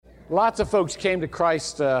Lots of folks came to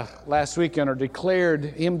Christ last weekend or declared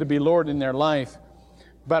Him to be Lord in their life.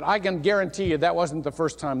 But I can guarantee you that wasn't the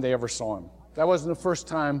first time they ever saw Him. That wasn't the first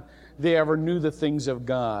time they ever knew the things of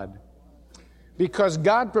God. Because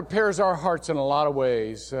God prepares our hearts in a lot of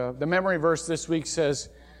ways. The memory verse this week says,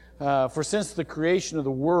 for since the creation of the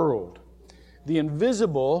world,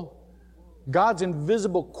 God's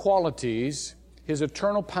invisible qualities, His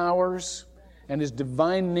eternal powers, and His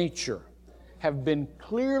divine nature have been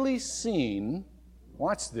clearly seen,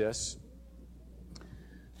 watch this,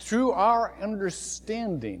 through our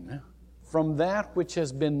understanding from that which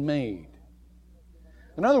has been made.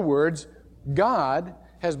 In other words, God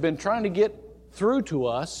has been trying to get through to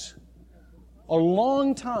us a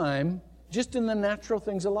long time just in the natural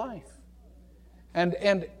things of life. And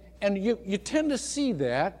you tend to see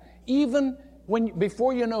that even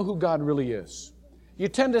before you know who God really is. You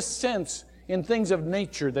tend to sense in things of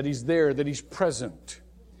nature that He's there, that He's present.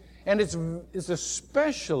 And it's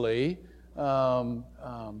especially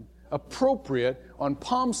appropriate on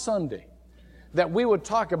Palm Sunday that we would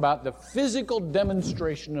talk about the physical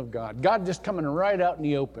demonstration of God. God just coming right out in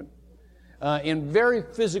the open in very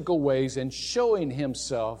physical ways and showing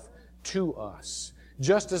Himself to us,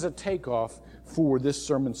 just as a takeoff for this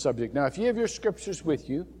sermon subject. Now, if you have your scriptures with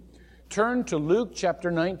you, turn to Luke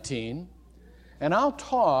chapter 19, and I'll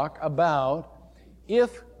talk about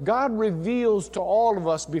if God reveals to all of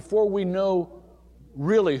us before we know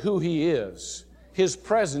really who He is, His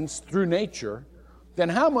presence through nature, then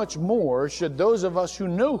how much more should those of us who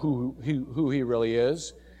know who He really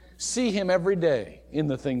is see Him every day in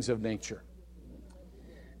the things of nature?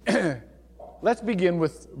 Let's begin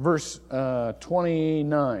with verse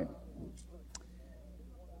 29.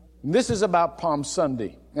 This is about Palm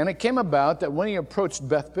Sunday. And it came about that when He approached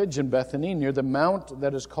Bethphage and Bethany near the mount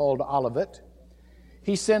that is called Olivet,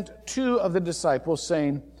 He sent two of the disciples,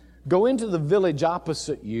 saying, "Go into the village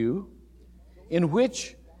opposite you, in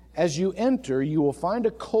which, as you enter, you will find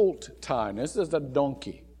a colt tied." This is a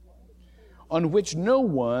donkey, "on which no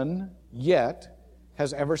one yet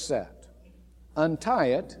has ever sat. Untie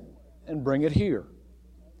it and bring it here.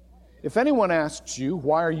 If anyone asks you,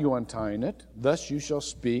 'Why are you untying it?' thus you shall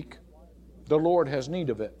speak, 'The Lord has need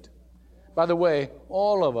of it.'" By the way,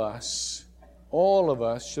 all of us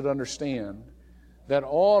should understand that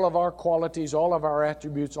all of our qualities, all of our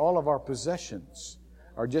attributes, all of our possessions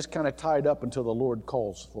are just kind of tied up until the Lord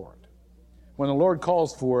calls for it. When the Lord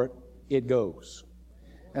calls for it, it goes.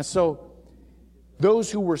 And so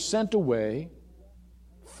those who were sent away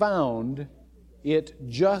found it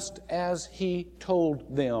just as He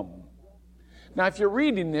told them. Now, if you're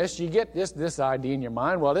reading this, you get this idea in your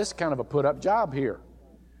mind, well, this is kind of a put-up job here.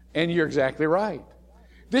 And you're exactly right.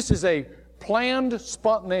 This is a planned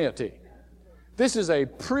spontaneity. This is a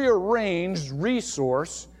prearranged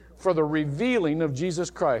resource for the revealing of Jesus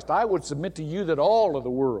Christ. I would submit to you that all of the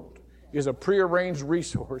world is a prearranged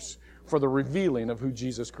resource for the revealing of who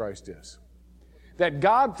Jesus Christ is. That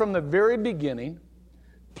God from the very beginning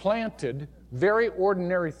planted very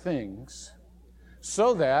ordinary things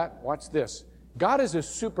so that, watch this, God is a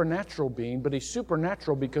supernatural being, but He's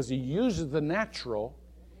supernatural because He uses the natural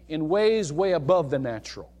in ways way above the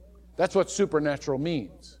natural. That's what supernatural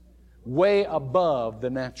means. Way above the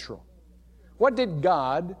natural. What did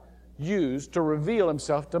God use to reveal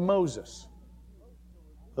Himself to Moses?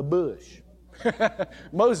 A bush.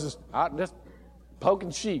 Moses out just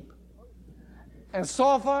poking sheep and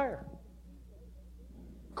saw fire.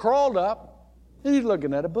 Crawled up, and he's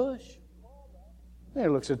looking at a bush. And he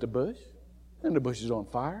looks at the bush, and the bush is on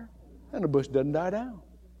fire, and the bush doesn't die down.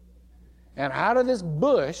 And out of this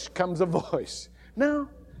bush comes a voice. Now,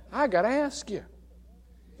 I got to ask you,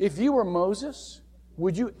 if you were Moses,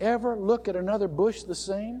 would you ever look at another bush the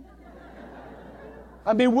same?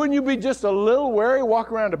 I mean, wouldn't you be just a little wary,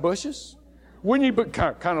 walk around the bushes? Wouldn't you be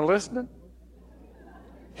kind of listening?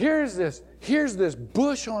 Here's this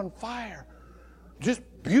bush on fire. Just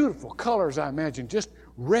beautiful colors, I imagine. Just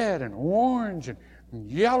red and orange and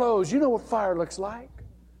yellows. You know what fire looks like.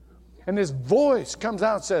 And this voice comes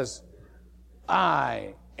out and says,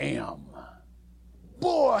 "I am."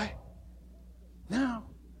 Boy! Now,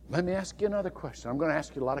 let me ask you another question. I'm going to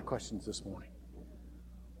ask you a lot of questions this morning.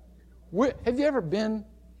 Have you ever been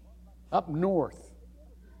up north,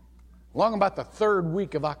 along about the third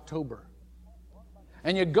week of October,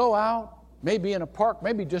 and you go out, maybe in a park,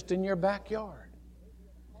 maybe just in your backyard,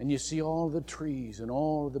 and you see all the trees and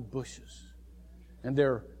all the bushes, and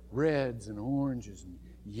they're reds and oranges and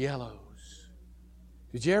yellows.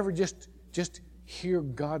 Did you ever just hear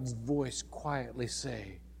God's voice quietly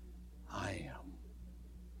say, "I am"?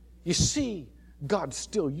 You see, God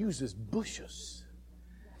still uses bushes.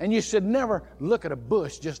 And you should never look at a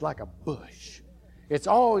bush just like a bush. It's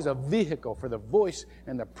always a vehicle for the voice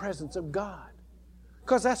and the presence of God.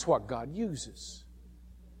 Because that's what God uses.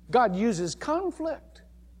 God uses conflict.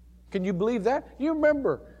 Can you believe that? You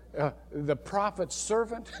remember the prophet's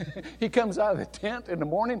servant? He comes out of the tent in the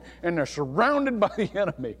morning and they're surrounded by the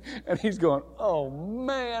enemy. And he's going, oh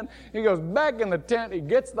man. He goes back in the tent. He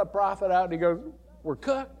gets the prophet out and he goes, we're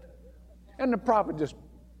cooked. And the prophet just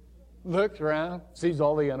looks around, sees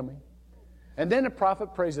all the enemy. And then the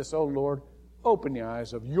prophet prays this, oh Lord, open the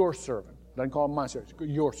eyes of your servant. Doesn't call him my servant,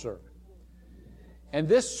 your servant. And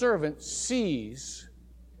this servant sees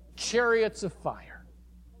chariots of fire.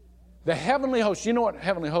 The heavenly host, you know what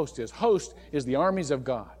heavenly host is? Host is the armies of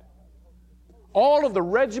God. All of the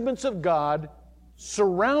regiments of God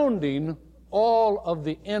surrounding all of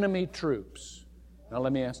the enemy troops. Now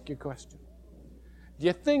let me ask you a question. Do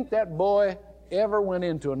you think that boy ever went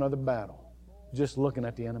into another battle just looking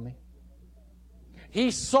at the enemy? He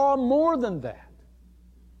saw more than that.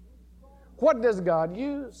 What does God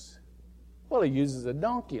use? Well, He uses a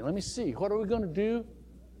donkey. Let me see. What are we going to do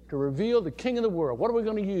to reveal the King of the world? What are we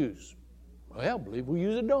going to use? Well, I believe we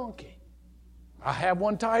use a donkey. I have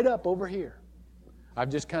one tied up over here. I've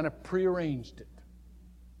just kind of prearranged it.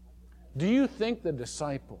 Do you think the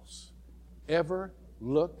disciples ever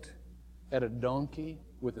looked at a donkey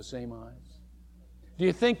with the same eyes? Do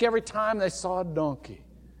you think every time they saw a donkey,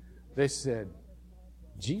 they said,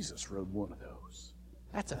 Jesus rode one of those?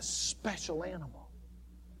 That's a special animal.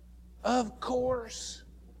 Of course.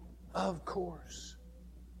 Of course.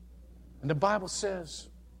 And the Bible says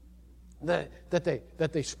that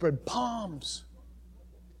they spread palms.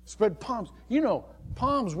 Spread palms. You know,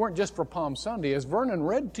 palms weren't just for Palm Sunday. As Vernon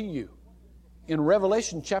read to you in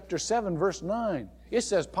Revelation chapter 7, verse 9, it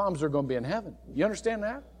says palms are going to be in heaven. You understand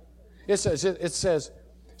that? It says,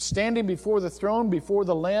 standing before the throne, before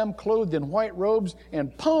the Lamb, clothed in white robes,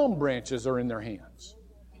 and palm branches are in their hands.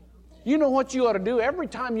 You know what you ought to do every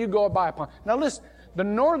time you go by a palm. Now listen, the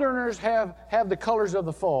northerners have the colors of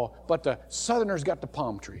the fall, but the southerners got the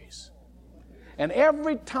palm trees. And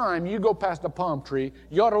every time you go past a palm tree,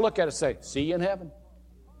 you ought to look at it and say, see you in heaven.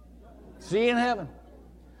 See you in heaven.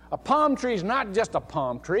 A palm tree is not just a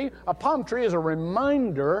palm tree. A palm tree is a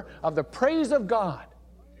reminder of the praise of God.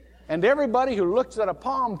 And everybody who looks at a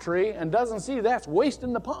palm tree and doesn't see that's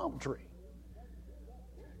wasting the palm tree.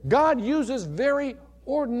 God uses very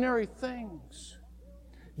ordinary things.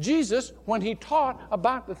 Jesus, when He taught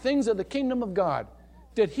about the things of the kingdom of God,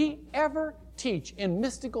 did He ever teach in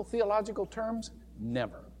mystical theological terms?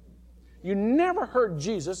 Never. You never heard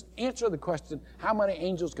Jesus answer the question, how many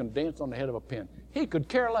angels can dance on the head of a pin? He could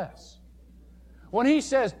care less. When He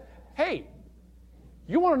says, hey,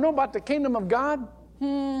 you want to know about the kingdom of God?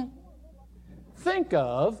 Think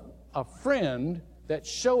of a friend that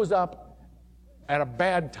shows up at a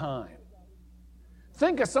bad time.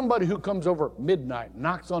 Think of somebody who comes over at midnight,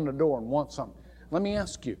 knocks on the door and wants something. Let me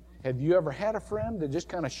ask you, have you ever had a friend that just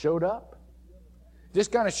kind of showed up?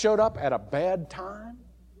 Just kind of showed up at a bad time?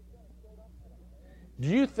 Do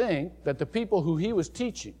you think that the people who he was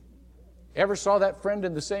teaching ever saw that friend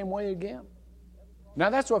in the same way again? Now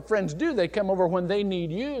that's what friends do. They come over when they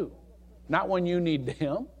need you, not when you need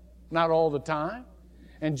them, not all the time.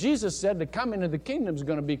 And Jesus said the coming of the kingdom is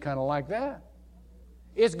going to be kind of like that.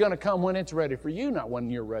 It's going to come when it's ready for you, not when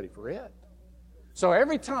you're ready for it. So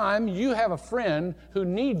every time you have a friend who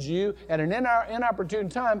needs you at an inopportune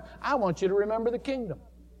time, I want you to remember the kingdom.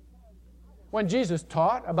 When Jesus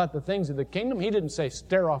taught about the things of the kingdom, He didn't say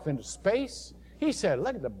stare off into space. He said,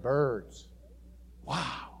 look at the birds.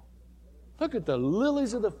 Wow. Look at the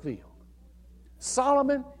lilies of the field.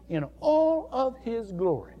 Solomon, in all of his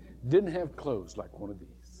glory, didn't have clothes like one of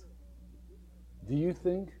these. Do you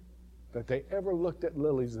think that they ever looked at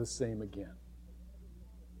lilies the same again?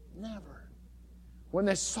 Never. When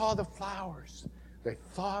they saw the flowers, they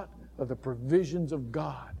thought of the provisions of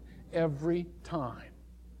God every time.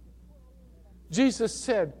 Jesus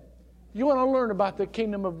said, you want to learn about the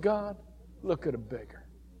kingdom of God? Look at a beggar.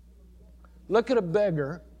 Look at a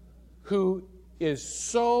beggar who is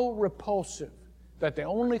so repulsive that the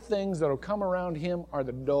only things that will come around him are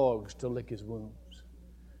the dogs to lick his wounds.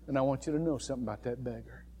 And I want you to know something about that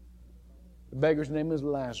beggar. The beggar's name is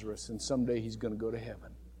Lazarus, and someday he's going to go to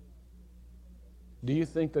heaven. Do you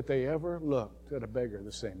think that they ever looked at a beggar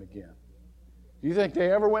the same again? Do you think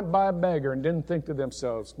they ever went by a beggar and didn't think to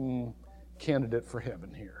themselves, candidate for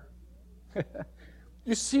heaven here?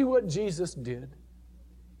 You see what Jesus did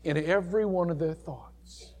in every one of their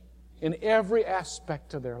thoughts, in every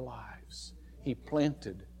aspect of their lives. He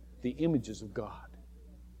planted the images of God.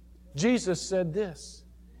 Jesus said this,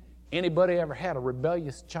 Anybody ever had a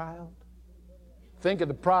rebellious child? Think of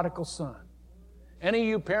the prodigal son. Any of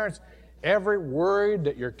you parents ever worried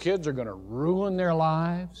that your kids are going to ruin their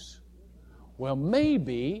lives? Well,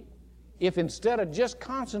 maybe if instead of just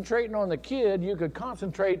concentrating on the kid, you could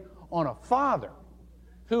concentrate on a father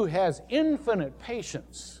who has infinite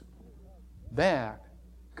patience, that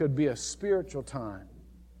could be a spiritual time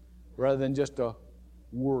rather than just a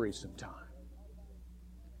worrisome time.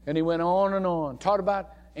 And he went on, taught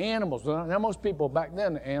about animals. Now, most people back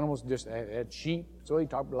then, animals just had sheep, so he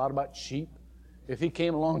talked a lot about sheep. If he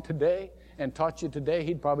came along today and taught you today,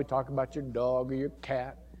 he'd probably talk about your dog or your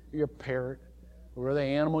cat or your parrot or the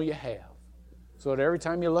animal you have. So that every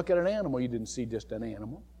time you look at an animal, you didn't see just an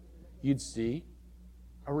animal. You'd see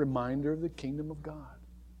a reminder of the kingdom of God.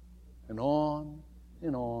 And on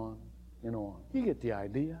and on and on. You get the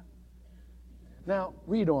idea. Now,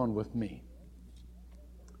 read on with me.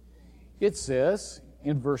 It says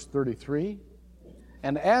in verse 33,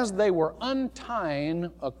 and as they were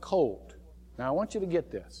untying a colt. Now, I want you to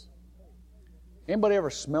get this. Anybody ever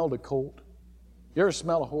smelled a colt? You ever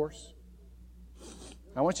smell a horse?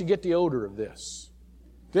 I want you to get the odor of this.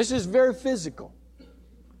 This is very physical.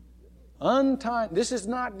 Untying. This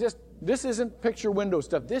isn't picture window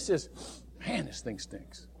stuff. This is, man, this thing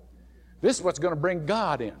stinks. This is what's going to bring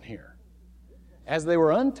God in here. As they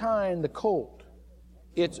were untying the colt,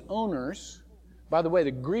 its owners, by the way,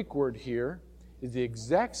 the Greek word here is the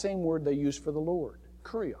exact same word they use for the Lord,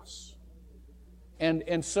 kurios.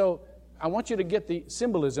 And so I want you to get the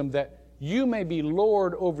symbolism that you may be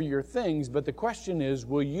Lord over your things, but the question is,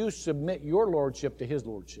 will you submit your lordship to His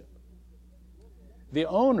lordship? The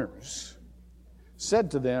owners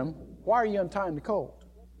said to them, why are you untying the colt?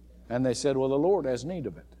 And they said, well, the Lord has need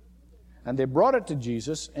of it. And they brought it to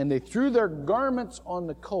Jesus, and they threw their garments on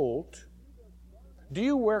the colt. Do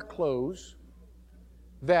you wear clothes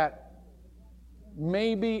that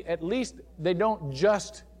maybe at least they don't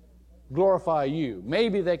just glorify you?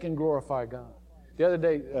 Maybe they can glorify God. The other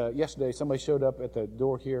day, yesterday, somebody showed up at the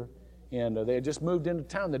door here, and they had just moved into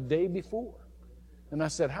town the day before. And I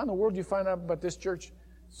said, how in the world did you find out about this church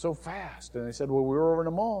so fast? And they said, well, we were over in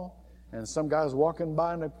the mall, and some guy was walking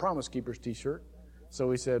by in a Promise Keepers t-shirt. So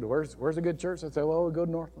he said, where's a good church? I said, well, we'll go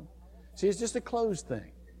to Northland. See, it's just a clothes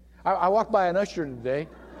thing. I walked by an usher today.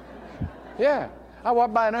 Yeah, I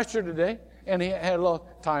walked by an usher today, and he had a little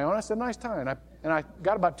tie on. I said, nice tie. And I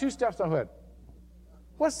got about 2 steps, and I went,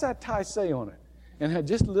 what's that tie say on it? And it had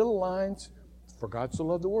just little lines, for God so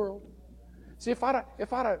loved the world. See, if I'd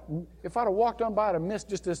have walked on by, I'd have missed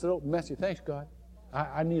just this little messy, thanks God.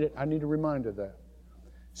 I need it. I need a reminder of that.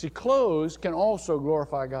 See, clothes can also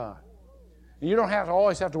glorify God. And you don't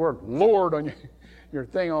always have to wear Lord on your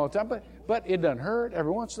thing all the time, but it doesn't hurt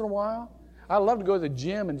every once in a while. I love to go to the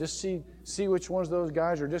gym and just see which ones of those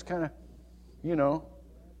guys are just kind of,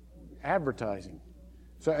 advertising.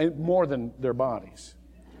 So more than their bodies.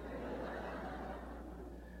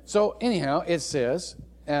 So anyhow, it says,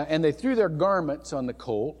 and they threw their garments on the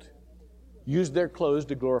colt, used their clothes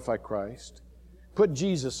to glorify Christ, put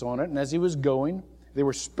Jesus on it, and as he was going, they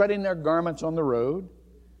were spreading their garments on the road.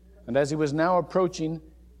 And as he was now approaching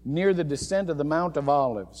near the descent of the Mount of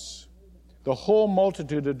Olives, the whole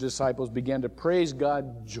multitude of disciples began to praise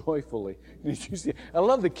God joyfully. I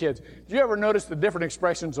love the kids. Do you ever notice the different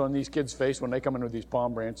expressions on these kids' face when they come in with these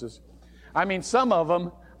palm branches? I mean, some of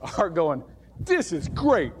them are going, this is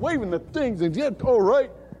great, waving the things, and yet, all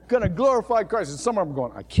right, going to glorify Christ. And some of them are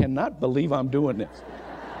going, I cannot believe I'm doing this.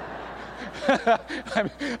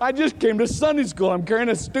 I just came to Sunday school. I'm carrying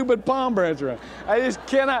a stupid palm branch around. I just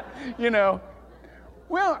cannot,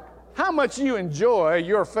 Well, how much you enjoy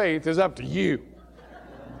your faith is up to you.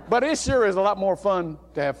 But it sure is a lot more fun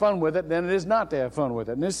to have fun with it than it is not to have fun with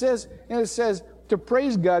it. And it says to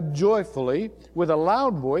praise God joyfully with a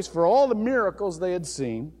loud voice for all the miracles they had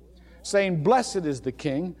seen, saying, blessed is the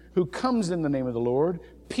King who comes in the name of the Lord,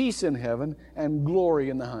 peace in heaven and glory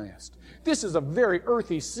in the highest. This is a very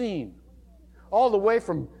earthy scene. All the way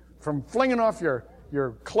from flinging off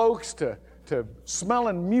your cloaks to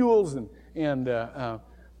smelling mules and the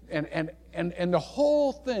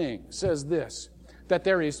whole thing says this, that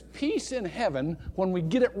there is peace in heaven when we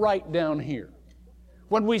get it right down here.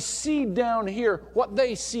 When we see down here what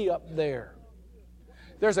they see up there.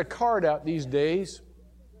 There's a card out these days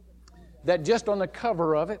that just on the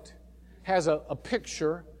cover of it has a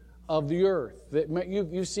picture of the earth.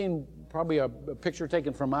 You've seen probably a picture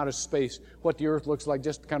taken from outer space, what the earth looks like,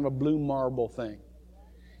 just kind of a blue marble thing.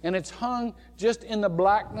 And it's hung just in the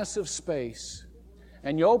blackness of space.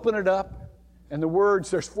 And you open it up, and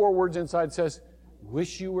there's 4 words inside, says,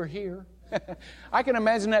 wish you were here. I can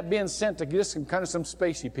imagine that being sent to just some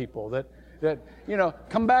spacey people that,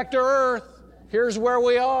 come back to earth. Here's where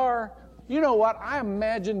we are. You know what? I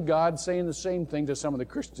imagine God saying the same thing to some of the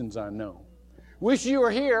Christians I know. Wish you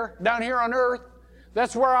were here, down here on earth.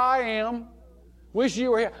 That's where I am. Wish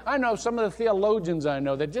you were here. I know some of the theologians I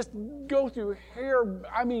know that just go through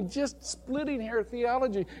just splitting hair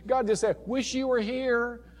theology. God just said, wish you were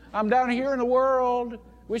here. I'm down here in the world.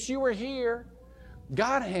 Wish you were here.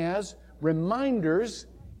 God has reminders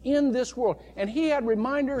in this world. And He had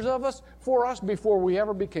reminders of us for us before we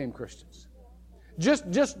ever became Christians. Just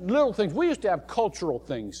little things. We used to have cultural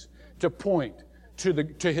things to point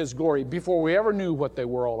to His glory before we ever knew what they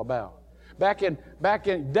were all about. Back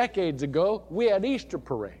in decades ago, we had Easter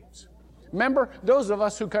parades. Remember those of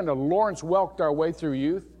us who kind of Lawrence Welked our way through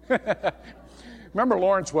youth? Remember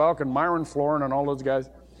Lawrence Welk and Myron Florin and all those guys?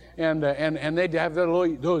 And they'd have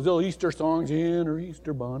those little Easter songs, in her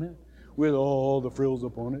Easter bonnet with all the frills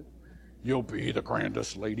upon it. You'll be the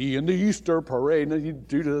grandest lady in the Easter parade. And you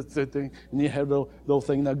do the thing, and you have the little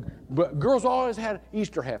thing. But girls always had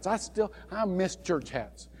Easter hats. I miss church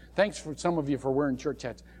hats. Thanks for some of you for wearing church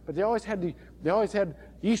hats. But they always had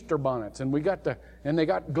Easter bonnets, and they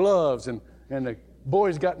got gloves, and the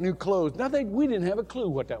boys got new clothes. We didn't have a clue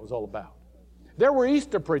what that was all about. There were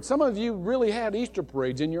Easter parades. Some of you really had Easter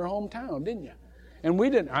parades in your hometown, didn't you? And we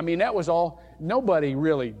didn't. That was all. Nobody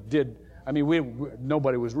really did.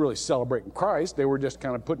 Nobody was really celebrating Christ. They were just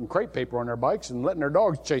kind of putting crepe paper on their bikes and letting their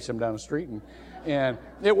dogs chase them down the street, and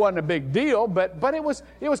it wasn't a big deal. But it was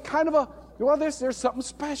kind of there's something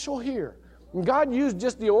special here. And God used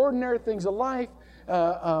just the ordinary things of life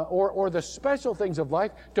or the special things of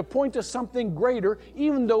life to point to something greater,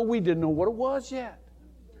 even though we didn't know what it was yet.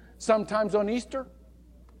 Sometimes on Easter,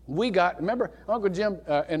 remember Uncle Jim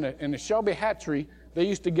in the Shelby hatchery, they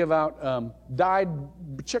used to give out dyed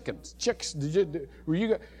chickens. Chicks. Anybody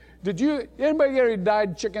get any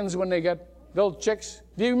dyed chickens when they got little chicks?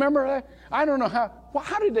 Do you remember that? I don't know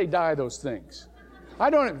how did they dye those things?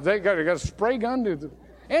 They got a spray gun.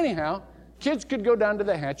 Anyhow, kids could go down to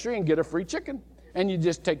the hatchery and get a free chicken. And you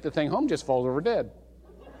just take the thing home, just falls over dead.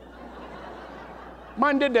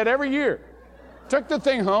 Mine did that every year. Took the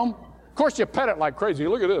thing home. Of course, you pet it like crazy.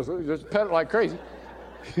 Look at this. You just pet it like crazy.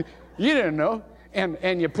 You didn't know.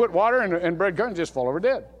 And you put water and bread and just fall over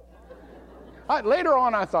dead. Later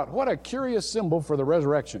on, I thought, what a curious symbol for the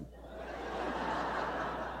resurrection.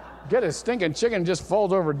 Get a stinking chicken, just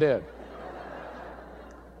falls over dead.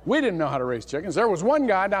 We didn't know how to raise chickens. There was one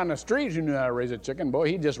guy down the street who knew how to raise a chicken. Boy,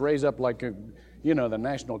 he'd just raise up like the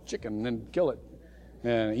national chicken and then kill it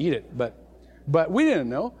and eat it. But we didn't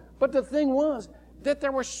know. But the thing was that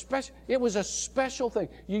it was a special thing.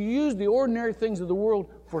 You used the ordinary things of the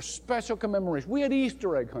world for special commemoration. We had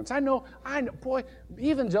Easter egg hunts. I know, boy,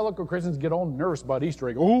 evangelical Christians get all nervous about Easter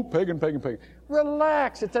egg. Oh, pagan.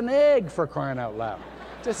 Relax, it's an egg, for crying out loud.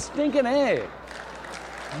 It's a stinking egg.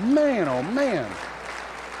 Man, oh man.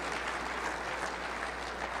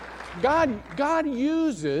 God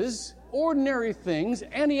uses ordinary things,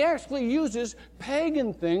 and He actually uses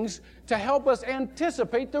pagan things to help us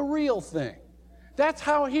anticipate the real thing. That's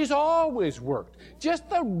how He's always worked. Just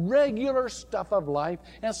the regular stuff of life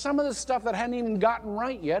and some of the stuff that hadn't even gotten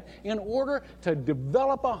right yet in order to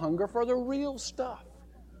develop a hunger for the real stuff.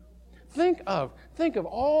 Think of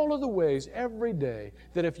all of the ways every day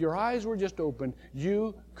that if your eyes were just open,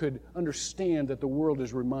 you could understand that the world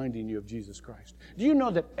is reminding you of Jesus Christ. Do you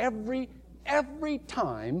know that every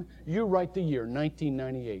time you write the year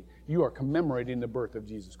 1998, you are commemorating the birth of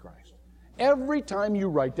Jesus Christ? Every time you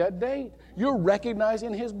write that date, you're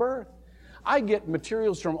recognizing His birth. I get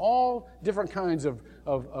materials from all different kinds of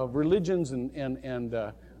religions and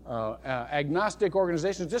agnostic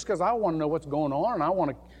organizations just because I want to know what's going on, and I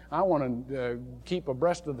want to keep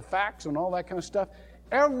abreast of the facts and all that kind of stuff.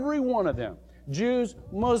 Every one of them, Jews,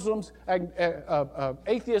 Muslims,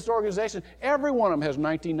 atheist organizations, every one of them has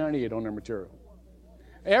 1998 on their material.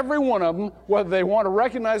 Every one of them, whether they want to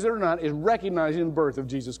recognize it or not, is recognizing the birth of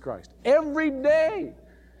Jesus Christ. Every day.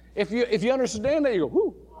 If you understand that, you go,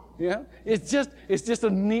 whoo. Yeah? It's just a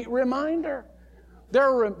neat reminder.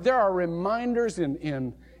 There are reminders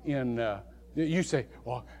in you say,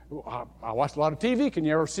 well, I watched a lot of TV. Can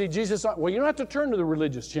you ever see Jesus? Well, you don't have to turn to the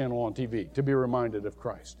religious channel on TV to be reminded of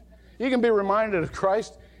Christ. You can be reminded of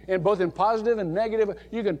Christ both in positive and negative.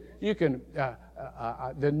 You know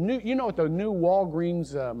what the new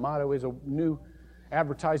Walgreens motto is, a new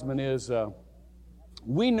advertisement is,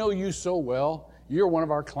 we know you so well, you're one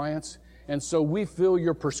of our clients, and so we fill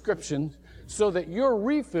your prescriptions so that your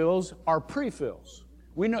refills are pre-fills.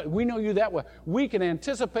 We know you that well. We can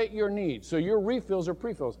anticipate your needs, so your refills are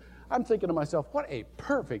pre-fills. I'm thinking to myself, what a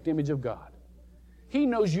perfect image of God. He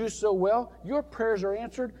knows you so well, your prayers are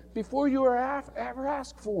answered before you ever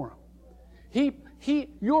ask for them.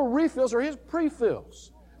 Your refills are His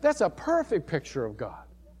pre-fills. That's a perfect picture of God.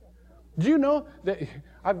 Do you know that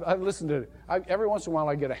I've listened to every once in a while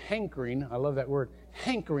I get a hankering, I love that word,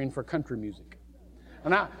 hankering for country music.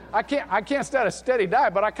 And I can't start a steady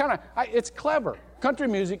diet, but it's clever. Country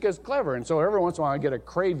music is clever, and so every once in a while I get a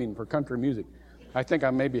craving for country music. I think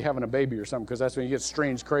I may be having a baby or something, because that's when you get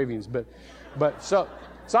strange cravings. But so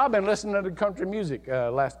I've been listening to country music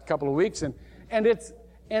last couple of weeks, and it's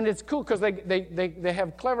cool because they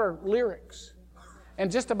have clever lyrics,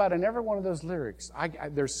 and just about in every one of those lyrics,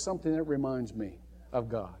 there's something that reminds me of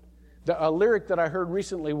God. A lyric that I heard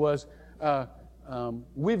recently was,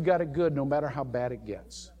 "We've got it good no matter how bad it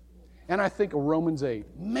gets." And I think of Romans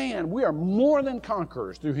 8. Man, we are more than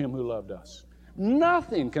conquerors through Him who loved us.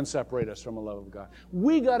 Nothing can separate us from the love of God.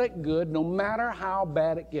 We got it good no matter how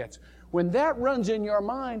bad it gets. When that runs in your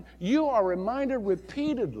mind, you are reminded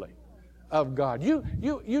repeatedly of God.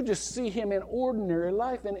 You just see Him in ordinary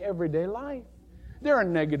life, in everyday life. There are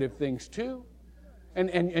negative things too.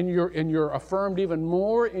 And you're affirmed even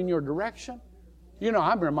more in your direction. You know,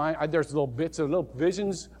 I'm reminded, there's little bits of little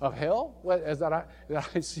visions of hell that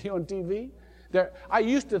I see on TV. I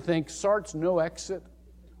used to think Sartre's No Exit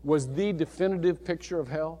was the definitive picture of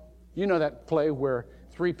hell. You know that play where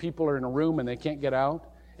three people are in a room and they can't get out,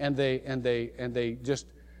 and they just,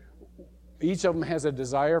 each of them has a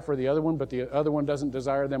desire for the other one, but the other one doesn't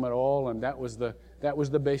desire them at all, and that was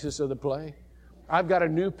the basis of the play. I've got a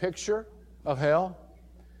new picture of hell.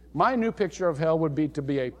 My new picture of hell would be to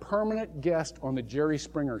be a permanent guest on the Jerry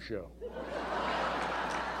Springer show.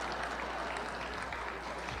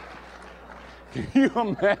 Can you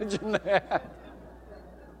imagine that?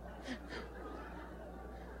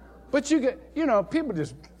 But you get, people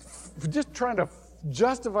just trying to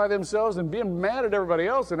justify themselves and being mad at everybody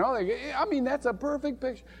else and all that. I mean, that's a perfect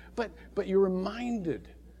picture. But you're reminded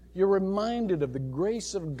of the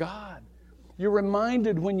grace of God. You're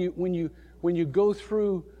reminded when you go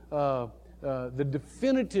through the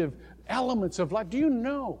definitive elements of life. Do you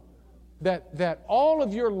know that all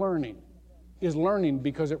of your learning is learning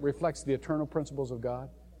because it reflects the eternal principles of God?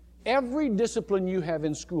 Every discipline you have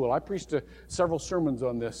in school, I preached several sermons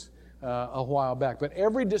on this a while back, but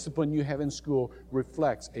every discipline you have in school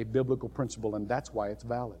reflects a biblical principle, and that's why it's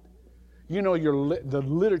valid. You know, the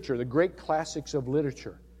literature, the great classics of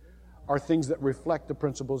literature, are things that reflect the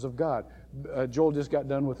principles of God. Joel just got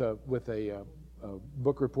done with a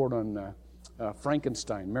book report on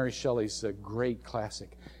Frankenstein, Mary Shelley's great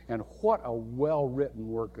classic. And what a well-written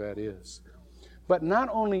work that is. But not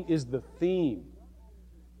only is the theme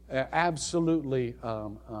absolutely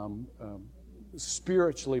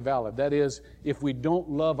spiritually valid, that is, if we don't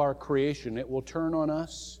love our creation, it will turn on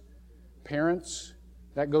us. Parents,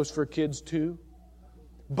 that goes for kids too.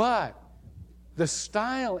 But the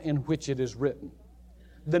style in which it is written,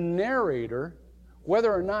 the narrator,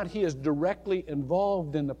 whether or not he is directly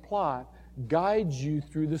involved in the plot, guides you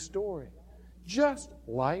through the story. Just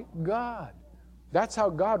like God. That's how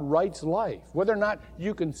God writes life. Whether or not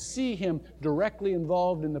you can see Him directly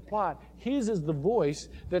involved in the plot, His is the voice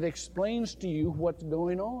that explains to you what's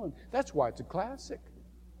going on. That's why it's a classic.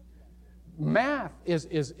 Math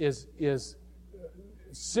is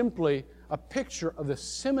simply a picture of the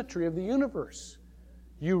symmetry of the universe.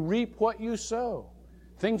 You reap what you sow.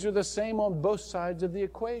 Things are the same on both sides of the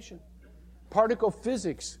equation. Particle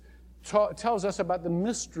physics tells us about the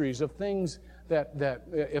mysteries of things that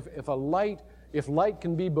if light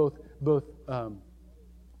can be both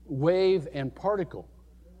wave and particle,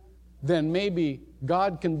 then maybe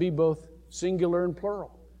God can be both singular and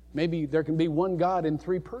plural. Maybe there can be one God in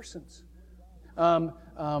three persons. Anyhow,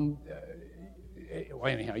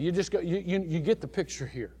 you get the picture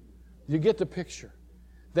here. You get the picture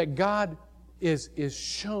that God is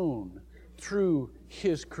shown through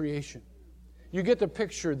His creation. You get the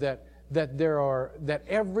picture that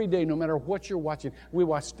every day, no matter what you're watching, we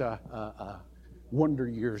watched Wonder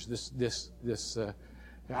Years. This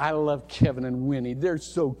I love Kevin and Winnie. They're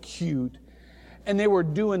so cute, and they were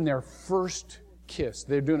doing their first kiss.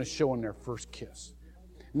 They're doing a show on their first kiss.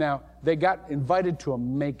 Now they got invited to a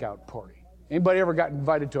makeout party. Anybody ever got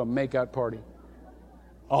invited to a makeout party?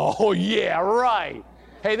 Oh yeah, right.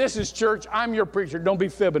 Hey, this is church. I'm your preacher. Don't be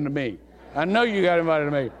fibbing to me. I know you got invited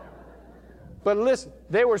to me. But listen,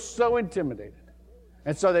 they were so intimidated.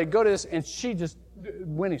 And so they go to this, and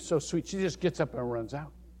Winnie's so sweet, she just gets up and runs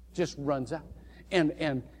out. Just runs out.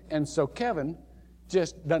 And so Kevin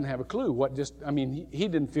just doesn't have a clue he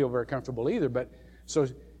didn't feel very comfortable either, but so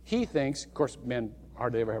he thinks, of course, men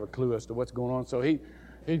hardly ever have a clue as to what's going on. So he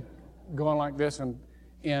going like this,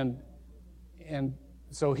 and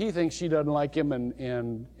so he thinks she doesn't like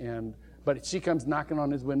him, but she comes knocking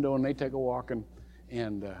on his window, and they take a walk, and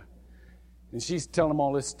she's telling him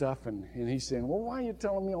all this stuff, and he's saying, well, why are you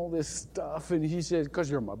telling me all this stuff? And he says, because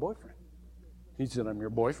you're my boyfriend. He said, I'm your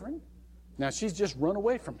boyfriend? Now, she's just run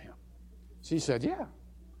away from him. She said, yeah.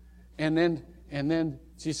 And then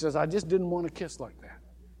she says, I just didn't want to kiss like that.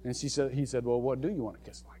 And he said, well, what do you want to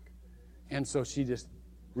kiss like? And so she just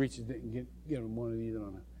reaches and get him one of these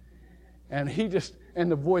on it.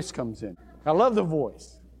 And the voice comes in. I love the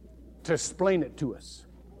voice to explain it to us.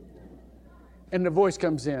 And the voice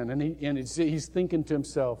comes in, and he's thinking to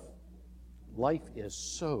himself, life is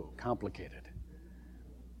so complicated.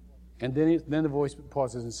 And then the voice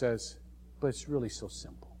pauses and says, but it's really so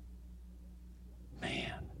simple.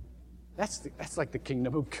 Man, that's like the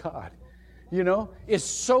kingdom of God. You know,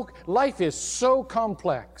 life is so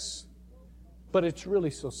complex, but it's really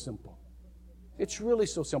so simple. It's really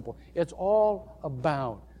so simple. It's all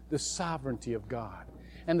about the sovereignty of God.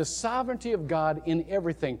 And the sovereignty of God in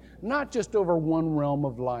everything, not just over one realm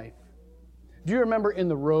of life. Do you remember in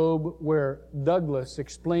The Robe where Douglas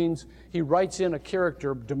explains, he writes in a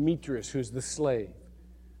character, Demetrius, who's the slave.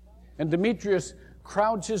 And Demetrius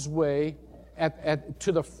crowds his way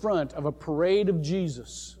to the front of a parade of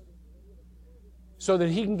Jesus so that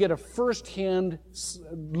he can get a first-hand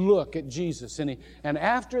look at Jesus. And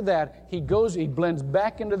after that, he blends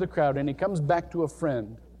back into the crowd, and he comes back to a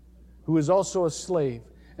friend who is also a slave.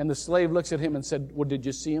 And the slave looks at him and said, well, did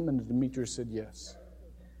you see him? And Demetrius said, yes.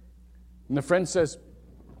 And the friend says,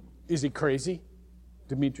 is he crazy?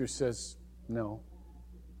 Demetrius says, no.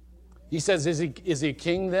 He says, is he a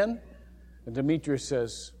king then? And Demetrius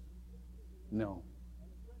says, no.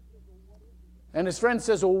 And his friend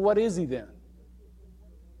says, well, what is he then?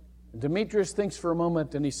 And Demetrius thinks for a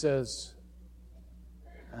moment, and he says,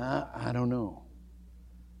 I don't know,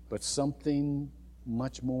 but something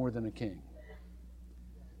much more than a king.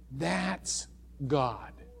 That's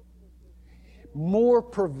God. More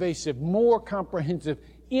pervasive, more comprehensive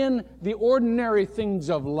in the ordinary things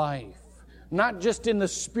of life. Not just in the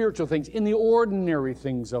spiritual things, in the ordinary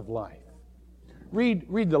things of life.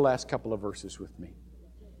 Read the last couple of verses with me.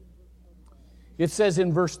 It says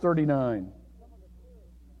in verse 39,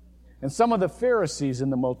 and some of the Pharisees in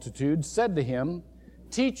the multitude said to him,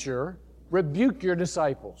 Teacher, rebuke your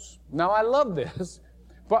disciples. Now I love this.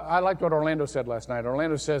 But I liked what Orlando said last night.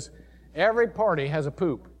 Orlando says, every party has a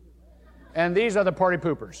poop. And these are the party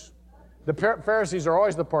poopers. The Pharisees are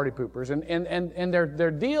always the party poopers. And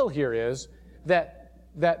their deal here is that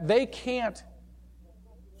they can't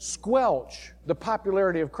squelch the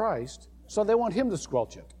popularity of Christ, so they want him to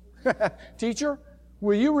squelch it. Teacher,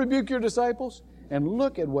 will you rebuke your disciples? And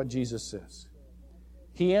look at what Jesus says.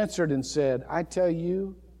 He answered and said, I tell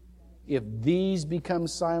you, if these become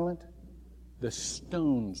silent, the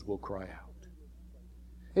stones will cry out.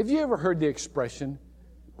 Have you ever heard the expression,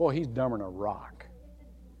 boy, he's dumber than a rock?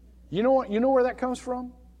 You know what? You know where that comes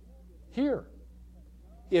from? Here.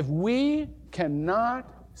 If we cannot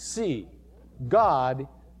see God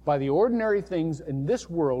by the ordinary things in this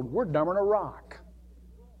world, we're dumber than a rock.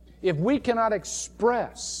 If we cannot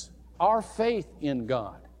express our faith in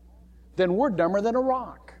God, then we're dumber than a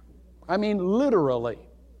rock. I mean, literally.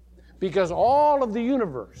 Because all of the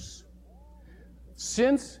universe,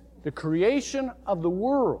 since the creation of the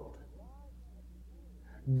world,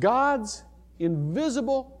 God's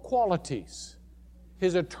invisible qualities,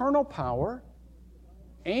 His eternal power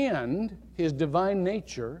and His divine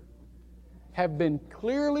nature have been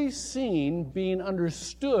clearly seen, being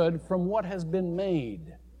understood from what has been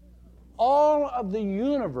made. All of the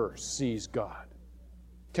universe sees God.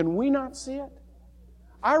 Can we not see it?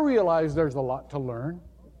 I realize there's a lot to learn.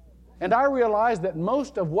 And I realize that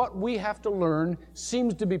most of what we have to learn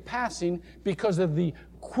seems to be passing because of the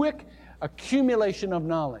quick accumulation of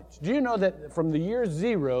knowledge. Do you know that from the year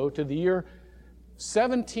 0 to the year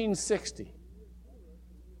 1760,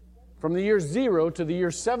 from the year 0 to the year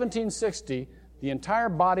 1760, the entire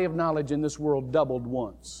body of knowledge in this world doubled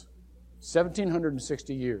once.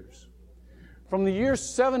 1,760 years. From the year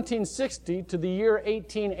 1760 to the year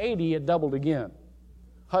 1880, it doubled again.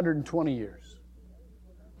 120 years.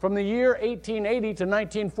 From the year 1880 to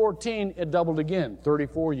 1914, it doubled again,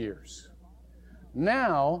 34 years.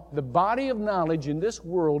 Now, the body of knowledge in this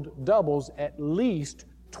world doubles at least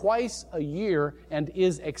twice a year and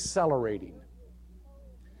is accelerating.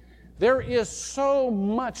 There is so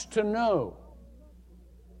much to know.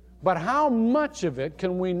 But how much of it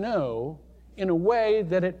can we know in a way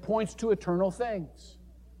that it points to eternal things?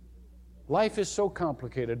 Life is so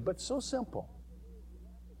complicated, but so simple.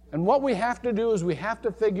 And what we have to do is we have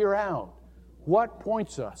to figure out what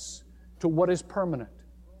points us to what is permanent.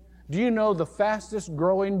 Do you know the fastest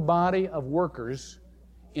growing body of workers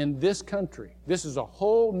in this country? This is a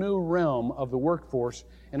whole new realm of the workforce,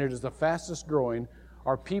 and it is the fastest growing,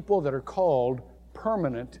 are people that are called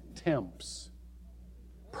permanent temps.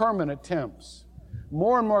 Permanent temps.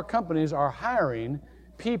 More and more companies are hiring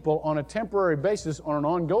people on a temporary basis, on an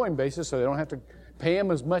ongoing basis, so they don't have to pay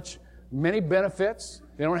them many benefits.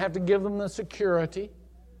 They don't have to give them the security.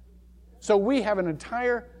 So we have an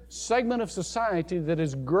entire segment of society that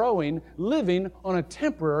is growing, living on a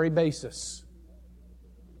temporary basis.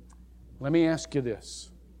 Let me ask you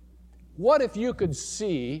this. What if you could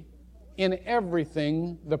see in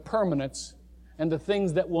everything the permanence and the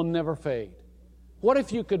things that will never fade? What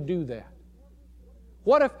if you could do that?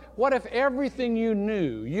 What if everything you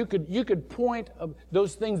knew, you could point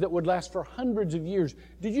those things that would last for hundreds of years?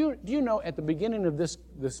 Do you know at the beginning of this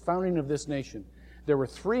founding of this nation, there were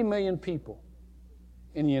 3 million people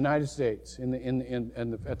in the United States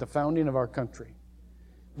at the founding of our country.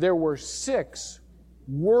 There were 6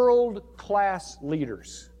 world-class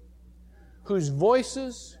leaders whose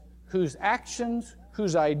voices, whose actions,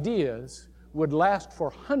 whose ideas would last for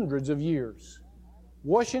hundreds of years.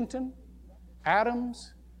 Washington,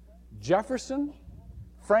 Adams, Jefferson,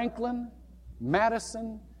 Franklin,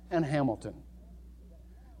 Madison, and Hamilton.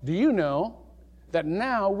 Do you know that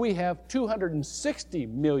now we have 260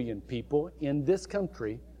 million people in this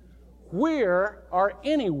country? Where are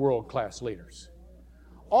any world-class leaders?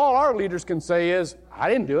 All our leaders can say is, I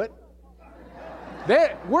didn't do it.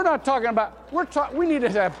 We're not talking about, we need to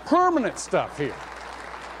have permanent stuff here.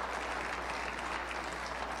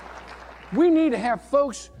 We need to have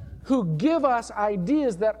folks who give us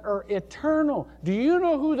ideas that are eternal. Do you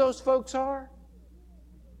know who those folks are?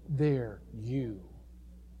 They're you.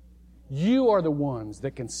 You are the ones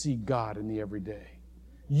that can see God in the everyday.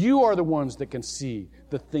 You are the ones that can see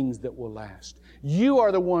the things that will last. You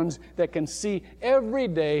are the ones that can see every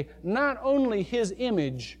day not only His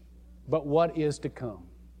image, but what is to come.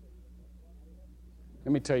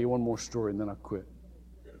 Let me tell you one more story and then I'll quit.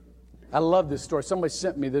 I love this story. Somebody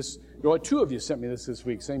sent me this. 2 of you sent me this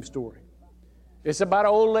week. Same story. It's about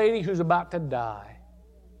an old lady who's about to die.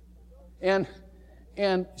 And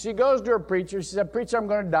she goes to her preacher. She said, Preacher, I'm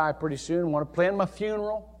going to die pretty soon. I want to plan my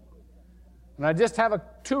funeral. And I just have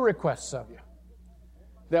 2 requests of you.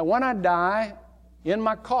 That when I die, in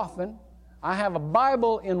my coffin, I have a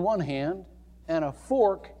Bible in one hand and a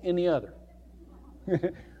fork in the other.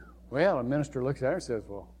 Well, a minister looks at her and says,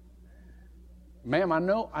 Well, ma'am, I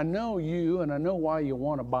know you, and I know why you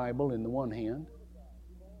want a Bible in the one hand.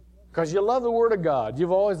 Because you love the Word of God.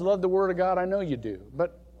 You've always loved the Word of God. I know you do.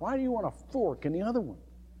 But why do you want a fork in the other one?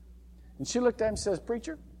 And she looked at him and says,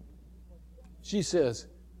 Preacher, she says,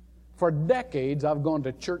 for decades I've gone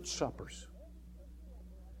to church suppers.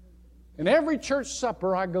 And every church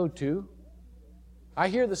supper I go to, I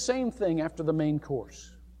hear the same thing after the main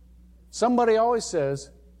course. Somebody always says,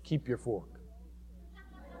 keep your fork.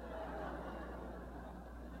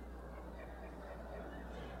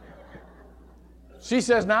 She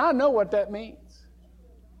says, now I know what that means.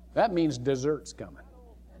 That means dessert's coming.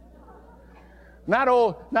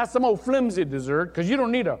 Not some old flimsy dessert, because you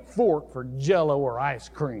don't need a fork for Jell-O or ice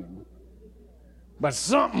cream. But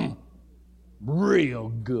something real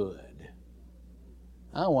good.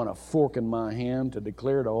 I want a fork in my hand to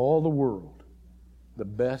declare to all the world, the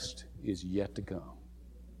best is yet to come.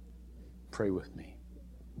 Pray with me.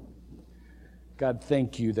 God,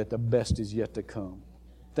 thank you that the best is yet to come.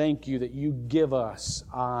 Thank you that you give us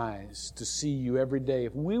eyes to see you every day.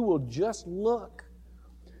 If we will just look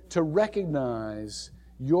to recognize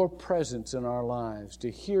your presence in our lives,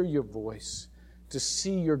 to hear your voice, to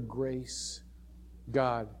see your grace,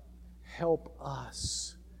 God, help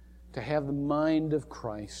us to have the mind of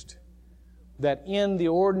Christ, that in the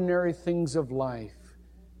ordinary things of life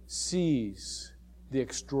sees the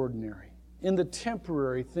extraordinary. In the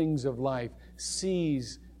temporary things of life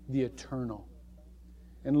sees the eternal.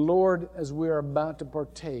 And Lord, as we are about to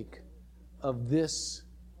partake of this,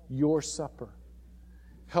 your supper,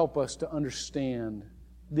 help us to understand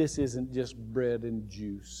this isn't just bread and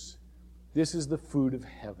juice. This is the food of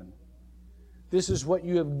heaven. This is what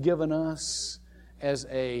you have given us as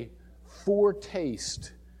a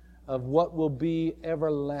foretaste of what will be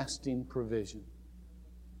everlasting provision.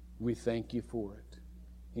 We thank you for it.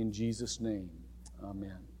 In Jesus' name,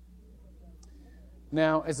 amen.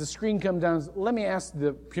 Now, as the screen comes down, let me ask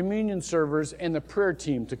the communion servers and the prayer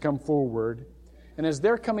team to come forward. And as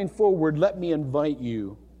they're coming forward, let me invite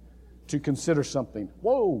you to consider something.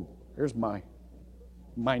 Whoa, there's my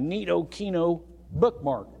neato Kino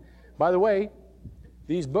bookmark. By the way,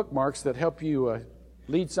 these bookmarks that help you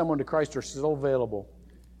lead someone to Christ are still available.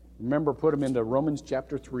 Remember, put them into Romans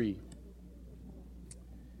chapter 3.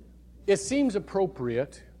 It seems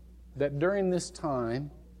appropriate that during this time,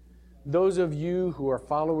 those of you who are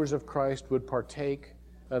followers of Christ would partake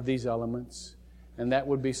of these elements, and that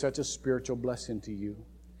would be such a spiritual blessing to you.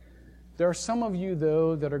 There are some of you,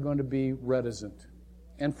 though, that are going to be reticent,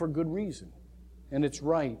 and for good reason. And it's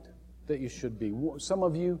right that you should be. Some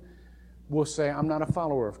of you will say, I'm not a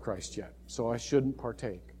follower of Christ yet, so I shouldn't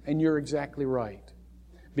partake. And you're exactly right.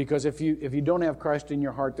 Because if you don't have Christ in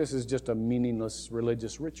your heart, this is just a meaningless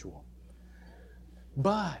religious ritual.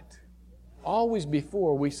 But always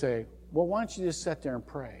before we say, well, why don't you just sit there and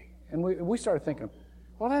pray? And we started thinking,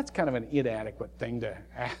 well, that's kind of an inadequate thing to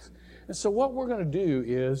ask. And so what we're going to do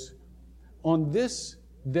is, on this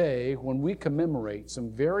day when we commemorate some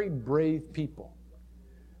very brave people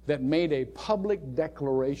that made a public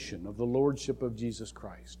declaration of the Lordship of Jesus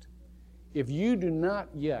Christ, if you do not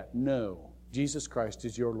yet know Jesus Christ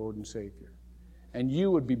is your Lord and Savior, and you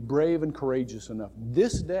would be brave and courageous enough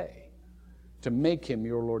this day to make Him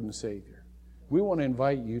your Lord and Savior, we want to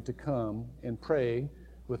invite you to come and pray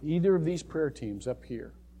with either of these prayer teams up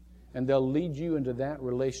here. And they'll lead you into that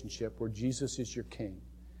relationship where Jesus is your King.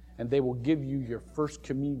 And they will give you your first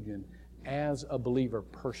communion as a believer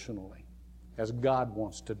personally, as God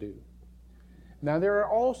wants to do. Now, there are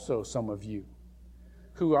also some of you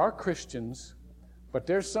who are Christians, but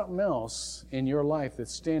there's something else in your life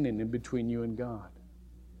that's standing in between you and God.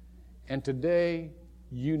 And today,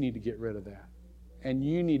 you need to get rid of that. And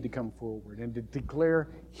you need to come forward and to declare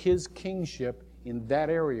His kingship in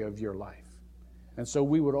that area of your life. And so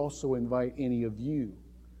we would also invite any of you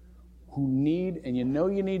who need, and you know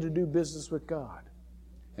you need to do business with God,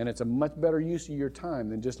 and it's a much better use of your time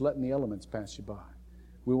than just letting the elements pass you by.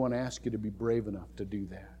 We want to ask you to be brave enough to do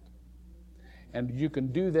that. And you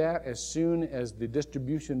can do that as soon as the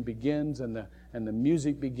distribution begins and the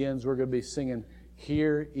music begins. We're going to be singing,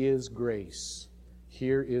 Here is Grace,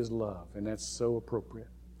 Here is Love, and that's so appropriate.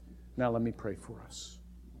 Now let me pray for us.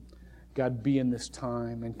 God, be in this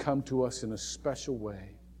time and come to us in a special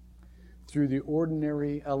way through the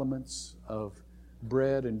ordinary elements of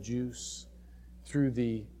bread and juice, through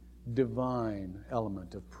the divine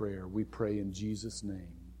element of prayer. We pray in Jesus'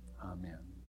 name. Amen.